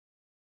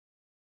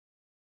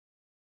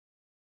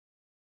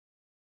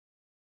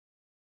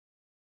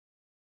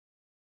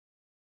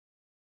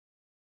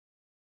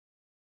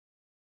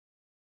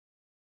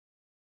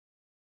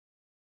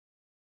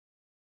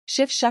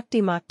Shiv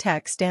Shakti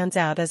Mach-Tech stands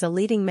out as a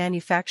leading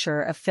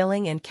manufacturer of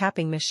filling and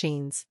capping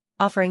machines,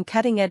 offering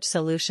cutting-edge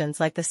solutions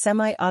like the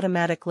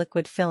semi-automatic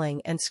liquid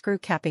filling and screw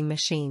capping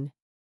machine.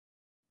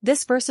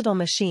 This versatile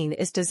machine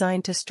is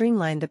designed to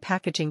streamline the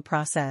packaging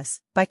process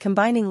by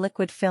combining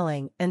liquid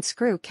filling and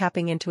screw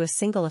capping into a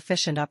single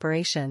efficient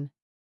operation.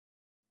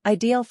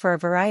 Ideal for a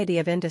variety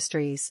of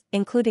industries,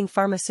 including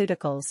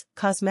pharmaceuticals,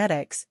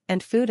 cosmetics,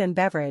 and food and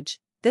beverage,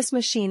 this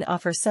machine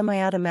offers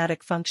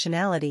semi-automatic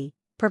functionality,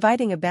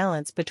 providing a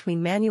balance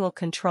between manual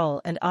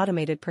control and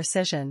automated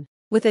precision.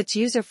 With its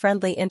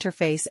user-friendly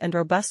interface and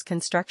robust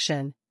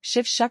construction,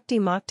 Shiv Shakti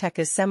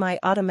Mach-Tech's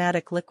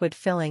semi-automatic liquid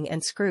filling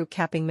and screw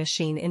capping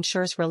machine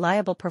ensures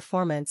reliable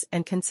performance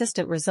and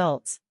consistent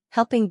results,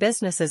 helping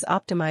businesses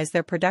optimize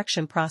their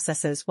production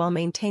processes while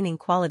maintaining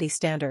quality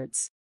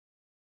standards.